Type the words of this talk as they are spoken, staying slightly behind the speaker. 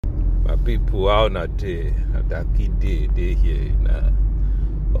My people, how na day? Adaki day here.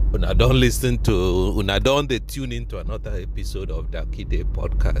 Una don't listen to, una don't they tune into another episode of Daki Day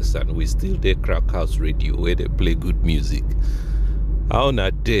podcast, and we still dey Crack House Radio where they play good music. How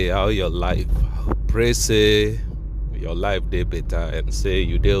na day? How your life? Pray say your life day better, and say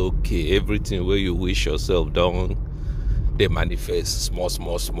you dey okay. Everything where you wish yourself done, they manifest small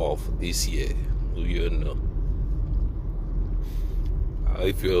for this year. You know.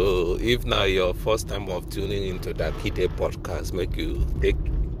 If now your first time of tuning into that Kite podcast, make you take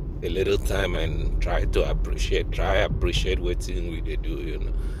a little time and try appreciate what we they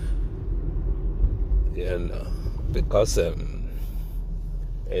do, because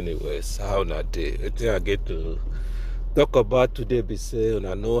anyways, how not day. I think I get to talk about today be say, and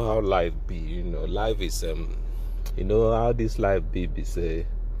I know how life be, life is how this life be say.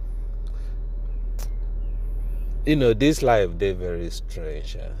 This life, they're very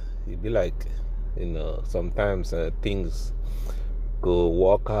strange. It be like, sometimes things go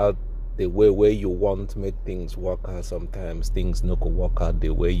work out the way where you want to make things work out. Sometimes things not go work out the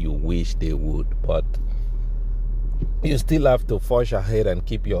way you wish they would. But you still have to forge ahead and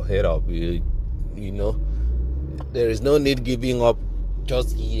keep your head up. There is no need giving up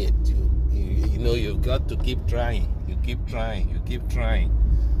just yet. You've got to keep trying. You keep trying.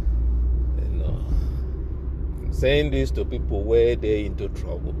 Saying this to people where they're into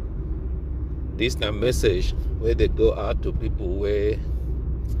trouble. This is a message where they go out to people where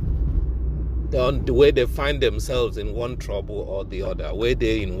they find themselves in one trouble or the other, where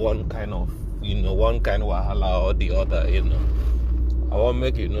they're in one kind of wahala or the other. I want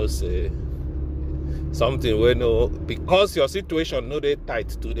to make say something where because your situation no dey tight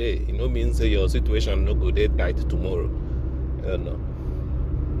today, means say your situation no go dey tight tomorrow.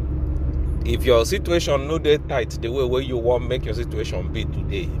 If your situation no dey tight the way where you want make your situation be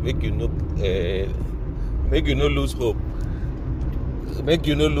today, make you no lose hope.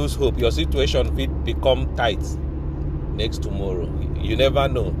 Your situation will become tight next tomorrow. You never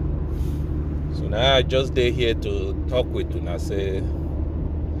know. So now I just dey here to talk with you and say,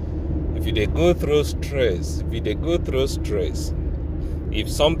 if you dey go through stress, if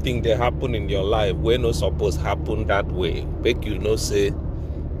something dey happen in your life where no suppose happen that way, make you say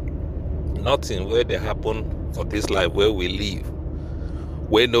nothing where they happen for this life where we live,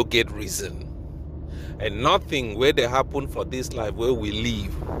 where no get reason. And nothing where they happen for this life where we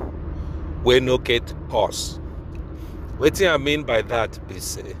live, where no get cause. What I mean by that is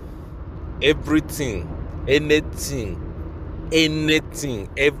say, everything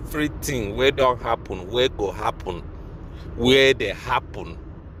where don't happen, where go happen, where they happen,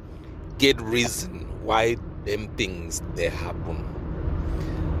 get reason why them things they happen.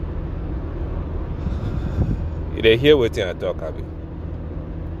 You dey hear what I talk about?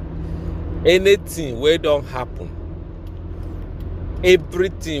 Anything where don't happen,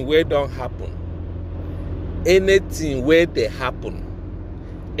 everything where don't happen, anything where they happen,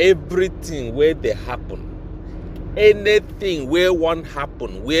 everything where they happen, anything where won't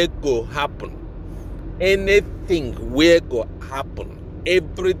happen, where go happen, anything where go happen,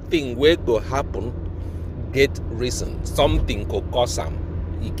 everything where go happen, get reason. Something go cause them.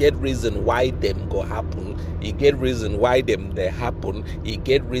 You get reason why them go happen. You get reason why them they happen. You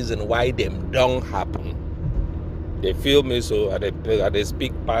get reason why them don't happen. They feel me, so they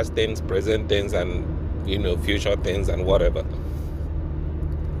speak past tense, present tense, and future tense and whatever.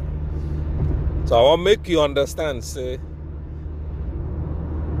 So I want to make you understand, say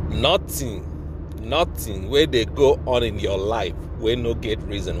nothing where they go on in your life where no get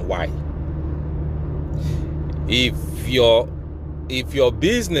reason why. If your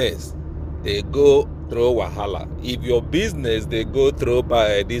business they go through wahala, if your business they go through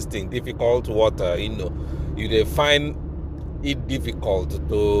by this thing difficult water, you they find it difficult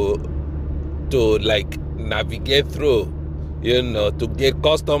to like navigate through, to get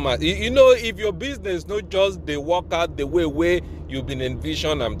customers. If your business not just they work out the way where you've been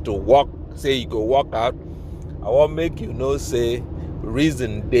envisioned them to work, say you go work out, I want make say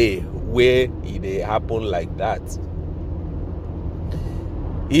reason day where it happen like that.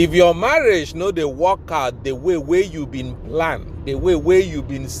 If your marriage they work out the way where you've been planned, the way where you've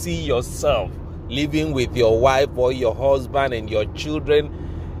been see yourself living with your wife or your husband and your children,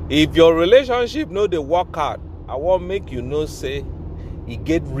 if your relationship they work out, I want make say you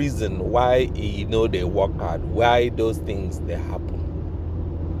get reason why they work out, why those things they happen.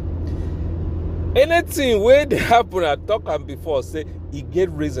 Anything where they happen, I talk and before say you get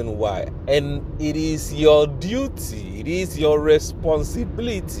reason why, and it is your duty, it is your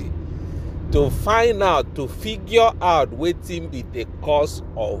responsibility to find out, to figure out what be the cause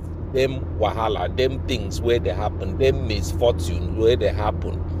of them wahala, them things where they happen, them misfortune where they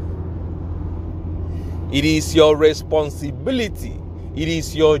happen. It is your responsibility. It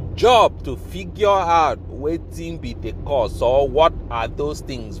is your job to figure out wetin be the cause, or what are those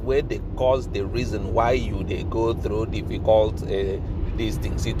things where they cause the reason why you they go through difficult this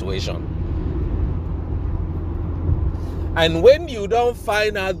thing situation. And when you don't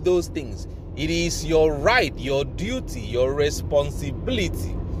find out those things, it is your right, your duty, your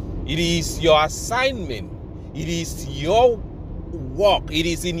responsibility. It is your assignment. It is your work. It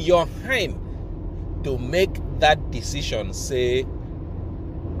is in your hand to make that decision, say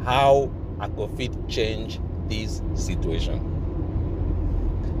how I could fit change this situation.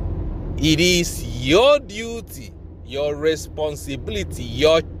 It is your duty, your responsibility,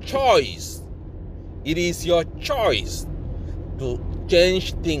 your choice. It is your choice to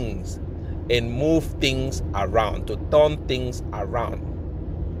change things and move things around, to turn things around.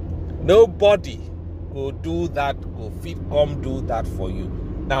 Nobody could do that, could fit come do that for you.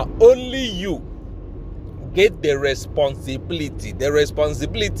 Now only you get the responsibility. The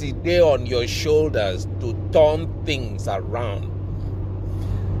responsibility there on your shoulders to turn things around.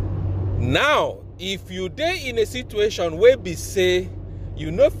 Now, if you there in a situation where be say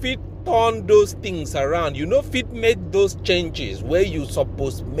you no fit turn those things around, you no fit make those changes where you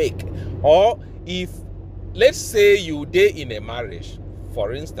supposed make, or if let's say you there in a marriage,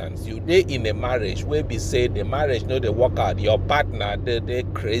 for instance, you there in a marriage where be say the marriage no dey work out, your partner they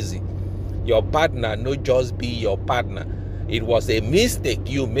crazy. Your partner no just be your partner. It was a mistake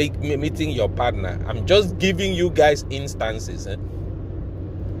you make meeting your partner. I'm just giving you guys instances.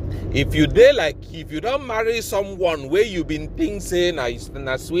 If you dey like, if you don't marry someone where you been think say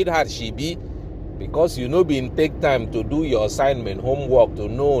na sweetheart she be, because you know been take time to do your assignment, homework, to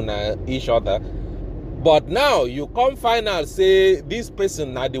know each other. But now you come find out say this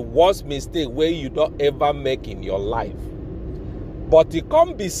person na the worst mistake where you don't ever make in your life. But it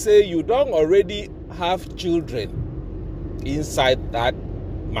can't be say you don't already have children inside that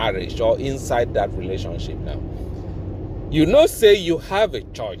marriage or inside that relationship now. You know say you have a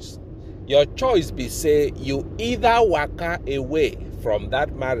choice. Your choice be say you either waka away from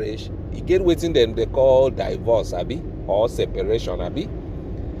that marriage, you get waiting them they call divorce, abi, or separation, abi.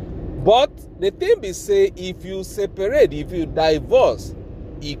 But the thing be say if you separate, if you divorce,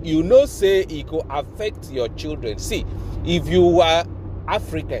 you know say it could affect your children. See, if you are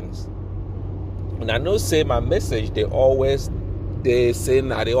Africans, and I know say my message, they always send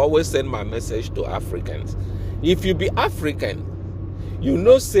my message to Africans. If you be African, you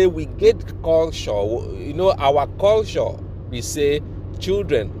know say we get culture, you know our culture, we say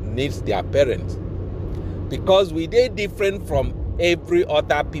children needs their parents, because we dey different from every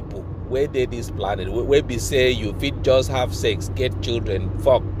other people where they this planet, where we say you fit just have sex, get children,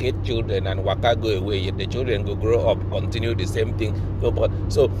 get children, and waka go away. The children go grow up, continue the same thing.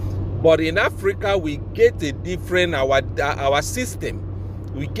 So, but in Africa, we get a different, our system,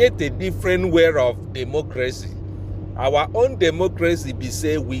 we get a different way of democracy. Our own democracy be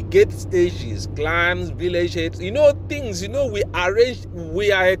say we get stages, clans, villages, you know, things, you know, we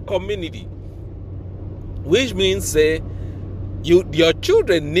are a community, which means say, your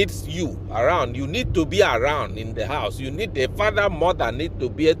children needs you around. You need to be around in the house. You need the father, mother need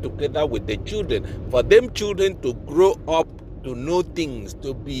to be together with the children, for them children to grow up to know things,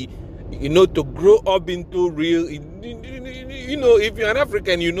 to be, you know, to grow up into real, you know, if you're an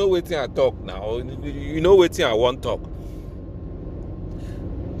African, you know what I talk now, you know what I want talk.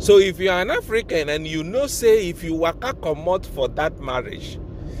 So if you're an African and you know say if you waka comot for that marriage,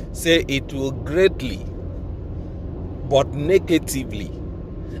 say it will greatly but negatively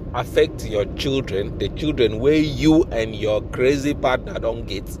affect your children, the children where you and your crazy partner don't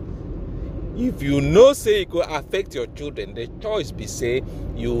get. If you know say it could affect your children, the choice be say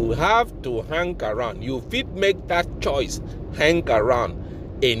you have to hang around. You fit make that choice, hang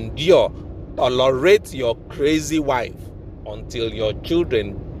around, endure, tolerate your crazy wife until your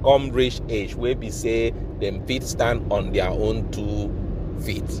children come reach age where be say them fit stand on their own 2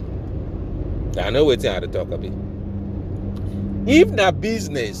 feet. I know what I talk about. If na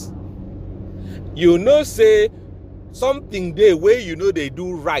business, you know say something there where you know they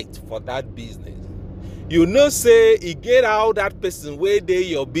do right for that business. You know say you get out that person where they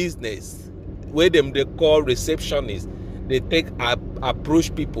your business, where them they call receptionist. They take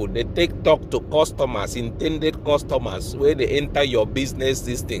approach people, they take talk to customers, intended customers, where they enter your business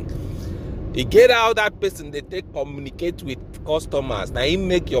this thing. You get out that person, they take communicate with customers. Now you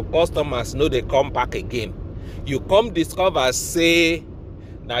make your customers know they come back again. You come discover say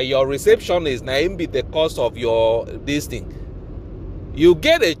now your receptionist now him be the cause of your this thing. You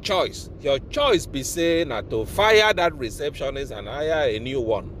get a choice. Your choice be saying that to fire that receptionist and hire a new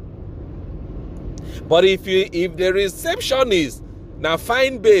one. But if the receptionist now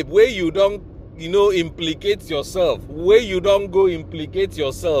find babe where you don't implicate yourself, where you don't go implicate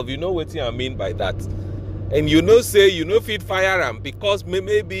yourself, you know what I mean by that. And say fit fire am because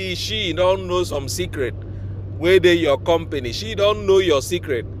maybe she don't know some secret where they your company, she don't know your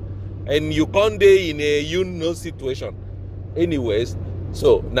secret, and you can't dey in a situation. Anyways,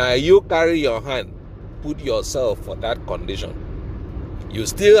 so now you carry your hand, put yourself for that condition. You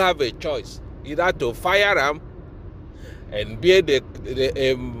still have a choice, either to fire them and bear the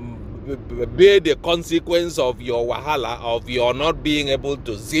consequence of your wahala, of your not being able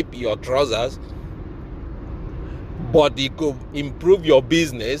to zip your trousers, but it could improve your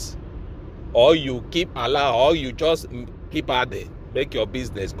business, or you keep or you just keep at there, make your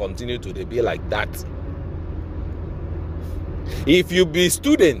business continue to be like that. If you be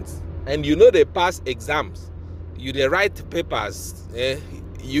students and they pass exams, you they write papers,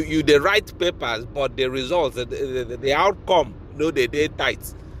 you they write papers, but the results, the outcome, they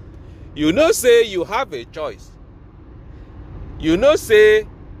tight. Say you have a choice. Say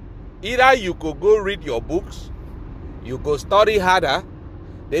either you could go read your books, you go study harder,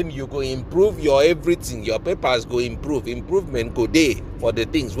 then you go improve your everything. Your papers go improve. Improvement go there for the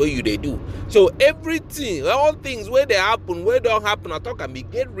things where they do. So everything, all things where they happen, where don't happen, I talk and be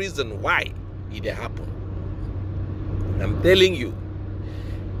get reason why it happen. I'm telling you.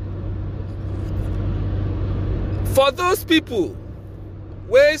 For those people,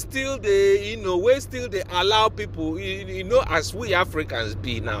 where still they allow people, as we Africans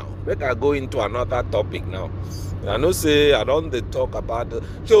be now. Let us go into another topic now. I know say I don't talk about it.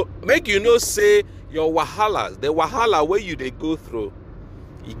 So make say your wahalas, the wahala where they go through,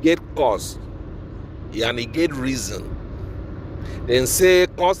 you get cause and you get reason. Then say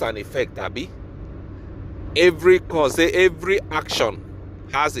cause and effect, Abi. Every cause, say every action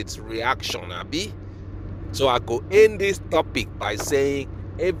has its reaction, Abi. So I could end this topic by saying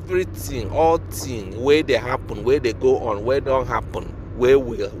everything, all things where they happen, where they go on, where don't happen, where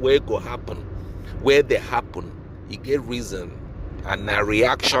go happen, where they happen. You get reason and a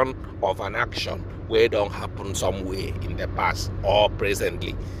reaction of an action where don't happen somewhere in the past or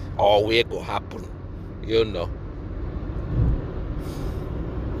presently or where go happen.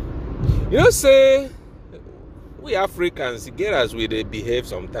 Say we Africans get as we they behave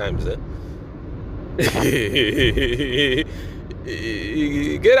sometimes. Get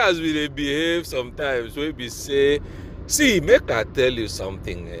as we they behave sometimes. We say, see, make I tell you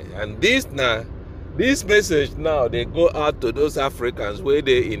something, and this message now, they go out to those Africans where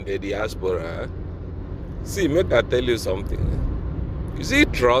they in the diaspora. See, make I tell you something. You see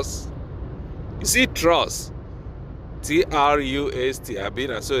trust? T-R-U-S-T. I've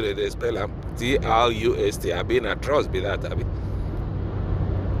been so they spell them. T-R-U-S-T. I've been a trust be that.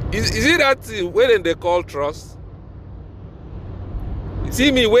 Is it that when they call trust? You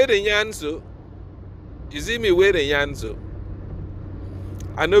see me where the yanso? You see me where the yanso?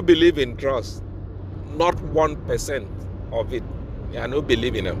 I don't believe in trust. Not 1% of it. I don't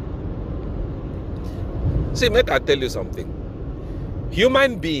believe in them. See, make I tell you something.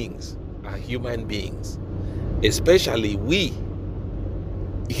 Human beings are human beings. Especially we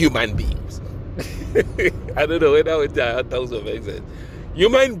human beings. I don't know whether it doesn't make sense.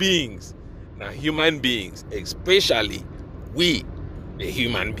 Human beings. Now human beings. Especially we the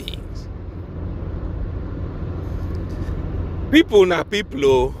human beings. People na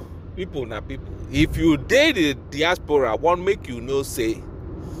people. People na people. If you date the diaspora, one make say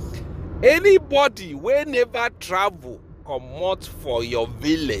anybody wey never travel comot for your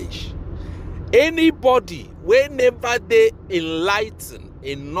village, anybody wey never dey enlightened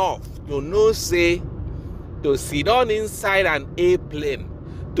enough to know say to sit down inside an airplane,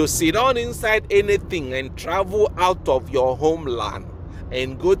 to sit down inside anything and travel out of your homeland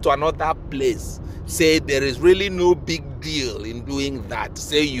and go to another place, say there is really no big deal in doing that.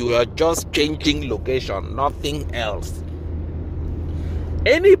 Say you are just changing location, nothing else.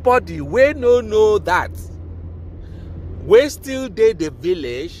 Anybody wey no know that, wey still dey the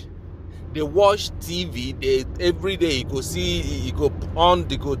village, they watch TV, every day you go see, you go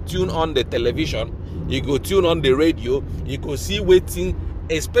tune on the television, you go tune on the radio, you go see waiting.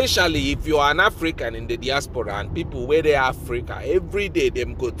 Especially if you are an African in the diaspora and people where they are Africa, every day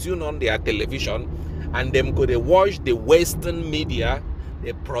them go tune on their television and them go they watch the Western media,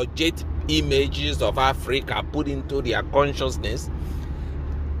 they project images of Africa put into their consciousness.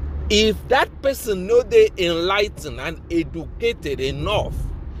 If that person know they enlightened and educated enough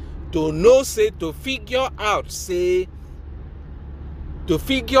to know, say, to figure out, say, to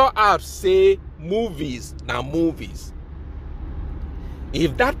figure out, say, movies now movies.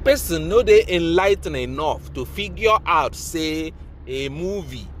 If that person know they enlightened enough to figure out, say, a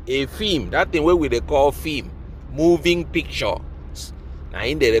movie, a film, that thing where we they call film, moving pictures. Now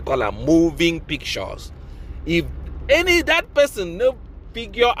in there they call them moving pictures. If any that person no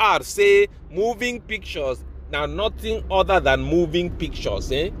figure out, say, moving pictures now nothing other than moving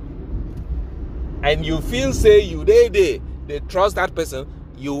pictures, and you feel, say, you they trust that person,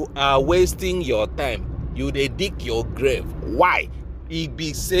 you are wasting your time. You they dig your grave. Why? It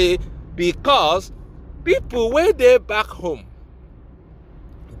be say because people where they back home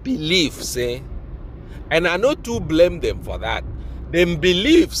believe, say, and I no too blame them for that. Them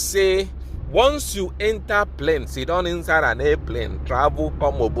believe, say, once you enter plane, sit down inside an airplane, travel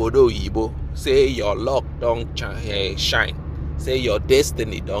come obodo oyibo, say your luck don't shine, say your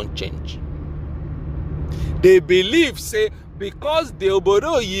destiny don't change. They believe, say, because the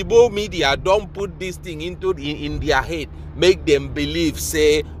obodo oyibo media don't put this thing into in their head, make them believe,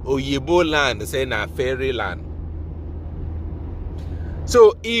 say, oyibo land, say, na fairy land.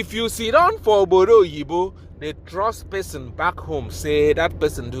 So if you sit down for obodo oyibo, the trust person back home, say, that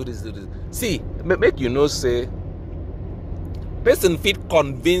person do this. See, make you know, say, person fit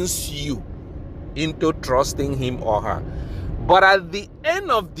convince you into trusting him or her. But at the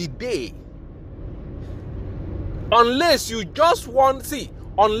end of the day, unless you just want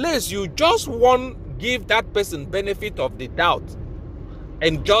give that person benefit of the doubt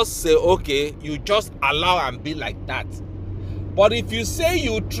and just say, okay, you just allow and be like that. But if you say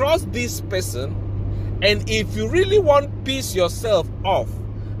you trust this person, and if you really want to piss yourself off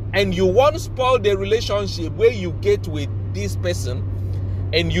and you want to spoil the relationship where you get with this person,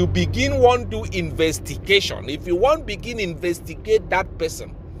 and you begin want to investigation, if you want to begin investigate that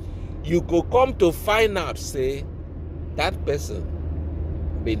person, you go come to find out, say, that person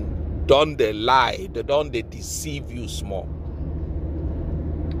been done the lie, they done the deceive you small.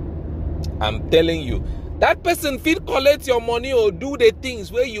 I'm telling you, that person feel collect your money or do the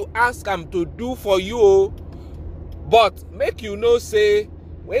things where you ask them to do for you. But make you know, say,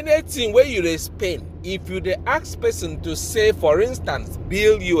 when anything where you spend, if you the ask person to say, for instance,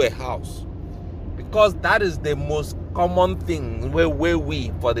 build you a house, because that is the most common thing where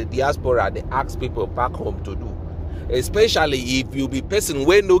we for the diaspora they ask people back home to do. Especially if you be person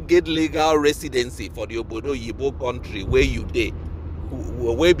where no get legal residency for the obodo oyibo country where you dey,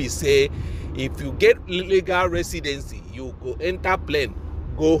 where be say, if you get legal residency, you go enter plane,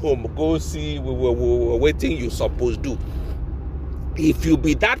 go home, go see waiting you supposed do. If you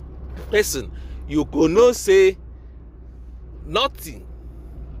be that person, you go no say nothing.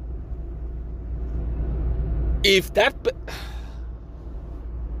 If that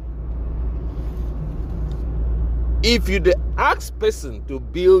if you the ask person to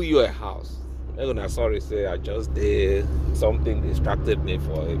build you a house, I'm sorry, say I just did something distracted me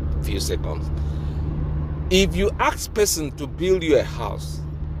for a few seconds. If you ask person to build you a house,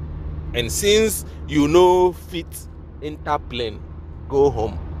 and since you know fit enter plane, go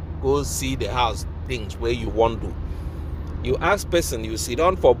home, go see the house, things where you want to. You ask person, you sit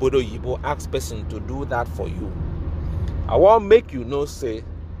down for obodo oyibo, ask person to do that for you. I want make you know, say,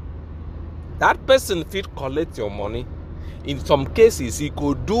 that person fit collect your money. In some cases, he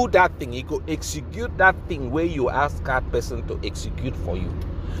could do that thing, he could execute that thing where you ask that person to execute for you.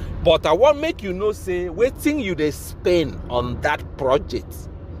 But I want make you know, say, waiting you they spend on that project,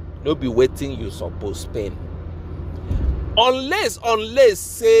 no be waiting you supposed spend. Unless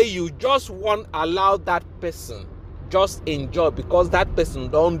say you just want allow that person just enjoy because that person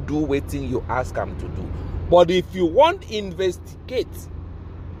don't do waiting you ask them to do. But if you want investigate,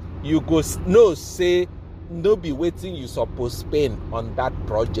 you go no say no be waiting you supposed spend on that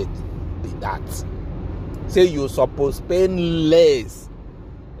project be that. Say you supposed spend less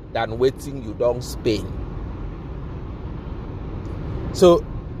than waiting you don't spend. So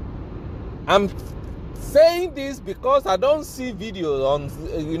I'm saying this because I don't see videos on,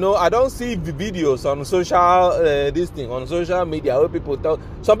 I don't see videos on social, on social media where people tell,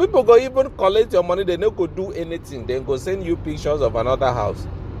 some people go even collect your money, they no go do anything, then go send you pictures of another house.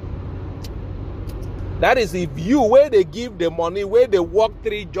 That is if you, where they give the money, where they work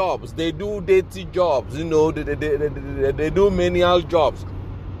 3 jobs, they do dirty jobs, they do menial jobs.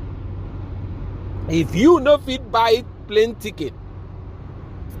 If you no fit buy plane ticket,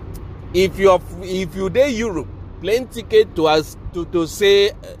 if you dey Europe, plane ticket to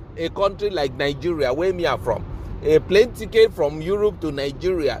say a country like Nigeria, where me are from, a plane ticket from Europe to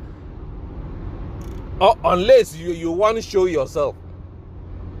Nigeria, unless you want to show yourself.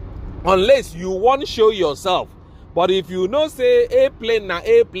 Unless you want to show yourself, But if you know say airplane na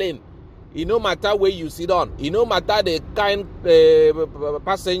airplane, it no matter where you sit on, it no matter the kind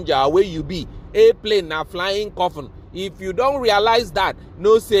passenger where you be, airplane na flying coffin. If you don't realize that,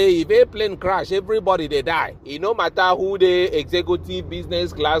 no say if airplane crash, everybody they die. It no matter who the executive,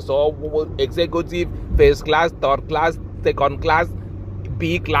 business class, or executive, first class, third class, second class,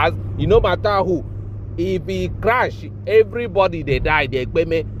 B class, it no matter who. If it crash, everybody they die.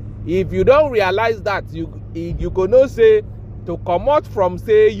 If you don't realize that, you gonna say to come out from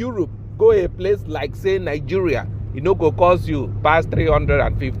say Europe, go a place like say Nigeria, it no go cost you past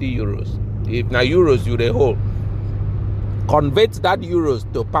 350 euros. If na euros you the whole. Convert that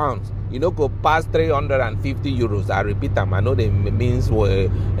euros to pounds, you know, go past 350 euros. I repeat them. I know they means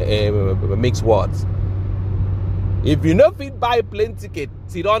mixed words. If you no fit buy plane ticket,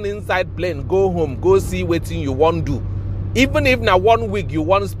 sit on inside plane, go home, go see what you want do. Even if na 1 week you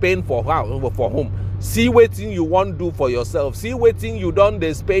want spend for home, see what you want do for yourself. See what you don't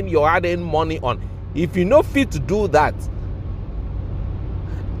spend your hard-earned money on. If you no fit to do that,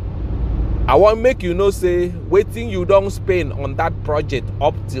 I want make you know say waiting you don't spend on that project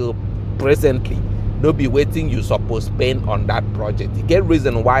up till presently, no be waiting you supposed spend on that project. You get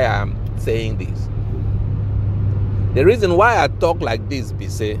reason why I'm saying this. The reason why I talk like this be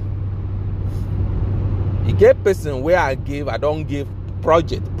say, you get person where I don't give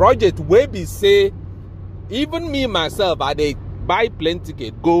project where be say, even me myself, I they buy plane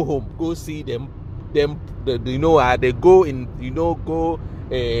ticket, go home, go see them you know, they go in, you know, go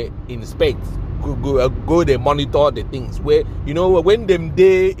inspect, go they monitor the things where, you know, when them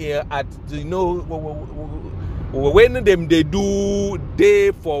they at, you know, when them they do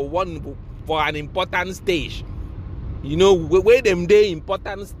they for an important stage, you know, where them they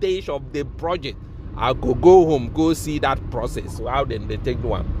important stage of the project, I go home, go see that process, how then they take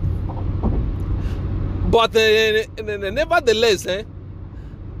one. But nevertheless,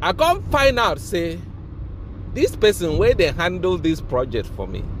 I can't find out say this person where they handle this project for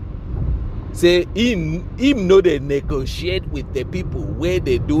me, say him know they negotiate with the people where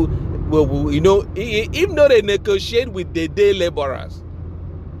they do, well, you know, him know they negotiate with the day laborers.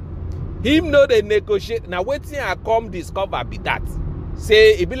 Him know they negotiate. Now waiting I come discover be that.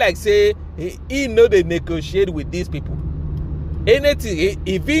 Say it be like say he know they negotiate with these people. Anything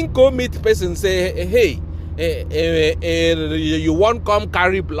if he come meet person say, hey, you want come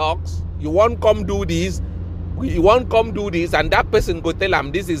carry blocks, you want come do this, you want come do this, and that person go tell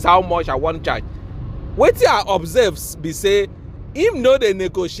him this is how much I want charge. Waiting I observe be say him know they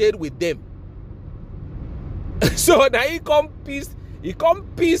negotiate with them. So now he come piss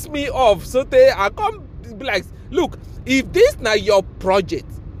me off. So I come be like, look, if this na your project,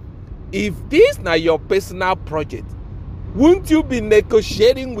 if this na your personal project, won't you be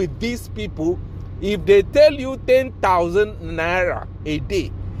negotiating with these people? If they tell you 10,000 naira a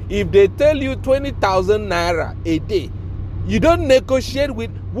day, if they tell you 20,000 naira a day, you don't negotiate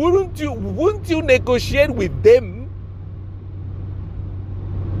with, wouldn't you negotiate with them?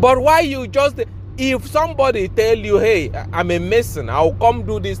 But why you just, if somebody tell you, hey, I'm a mason, I'll come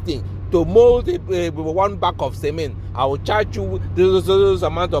do this thing to mold one bag of cement, I will charge you this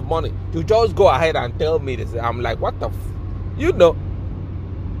amount of money. You just go ahead and tell me this. I'm like, what the you know.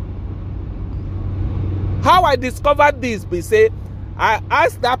 How I discovered this, be say, I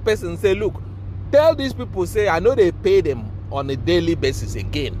asked that person, say, look, tell these people, say, I know they pay them on a daily basis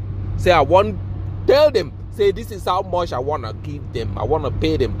again. Say, tell them, say, this is how much I want to give them. I want to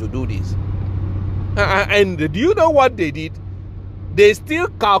pay them to do this. And do you know what they did? They still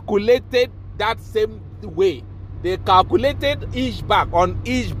calculated that same way. They calculated each bag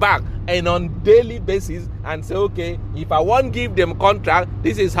and on daily basis and say, okay, if I want to give them contract,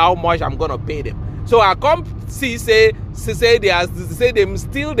 this is how much I'm going to pay them. So I come see say them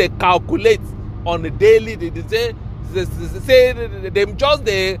still they calculate on the daily. They say them just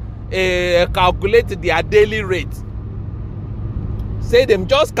they calculate their daily rate. Say them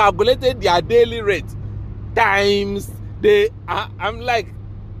just calculated their daily rate times I'm like,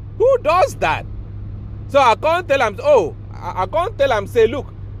 who does that? So I can't tell them. I can't tell them. Say,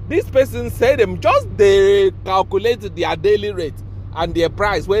 look, this person said them just they calculated their daily rate and their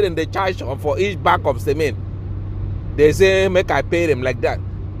price where then they charge for each bag of cement. They say make I pay them like that.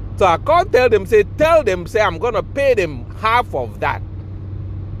 So I can't tell them. Tell them I'm gonna pay them half of that.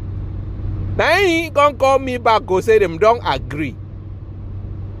 Now he gonna call me back go say them don't agree.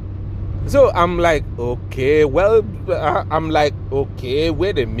 So I'm like, okay, well, I'm like, okay,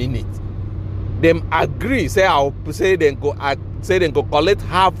 wait a minute. Them agree, say I'll say then go collect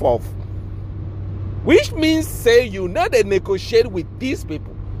half of. Which means say you know they negotiate with these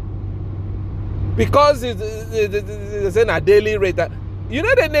people. because it's a daily rate. You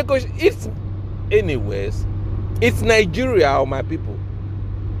know, the negotiation. It's anyways. It's Nigeria, my people.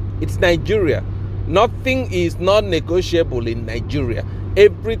 It's Nigeria. Nothing is not negotiable in Nigeria.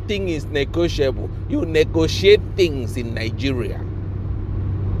 Everything is negotiable. You negotiate things in Nigeria.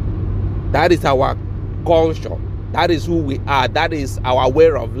 That is our culture. That is who we are. That is our way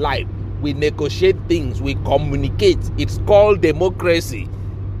of life. We negotiate things. We communicate. It's called democracy.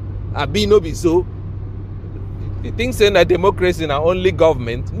 Abi no be so. You think saying that democracy is only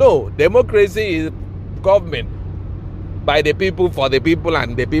government? No, democracy is government by the people, for the people,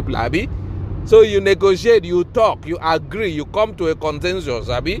 and the people. Abi. So you negotiate, you talk, you agree, you come to a consensus.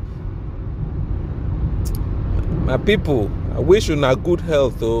 Abi. My people, I wish you good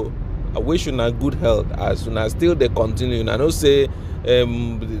health, though. I wish you good health as soon as still they continue. I know say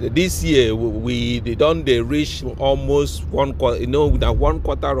this year they don't reach almost one quarter. You know, that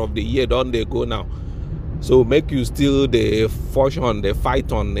 1/4 of the year don't they go now. So make you still the fortune, the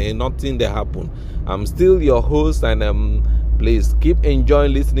fight on, nothing they happen. I'm still your host, and please keep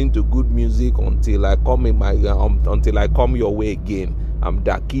enjoying listening to good music until I come in my until I come your way again. I'm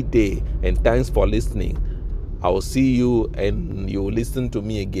Daki Day, and thanks for listening. I will see you and you will listen to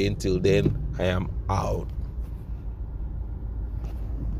me again. Till then, I am out.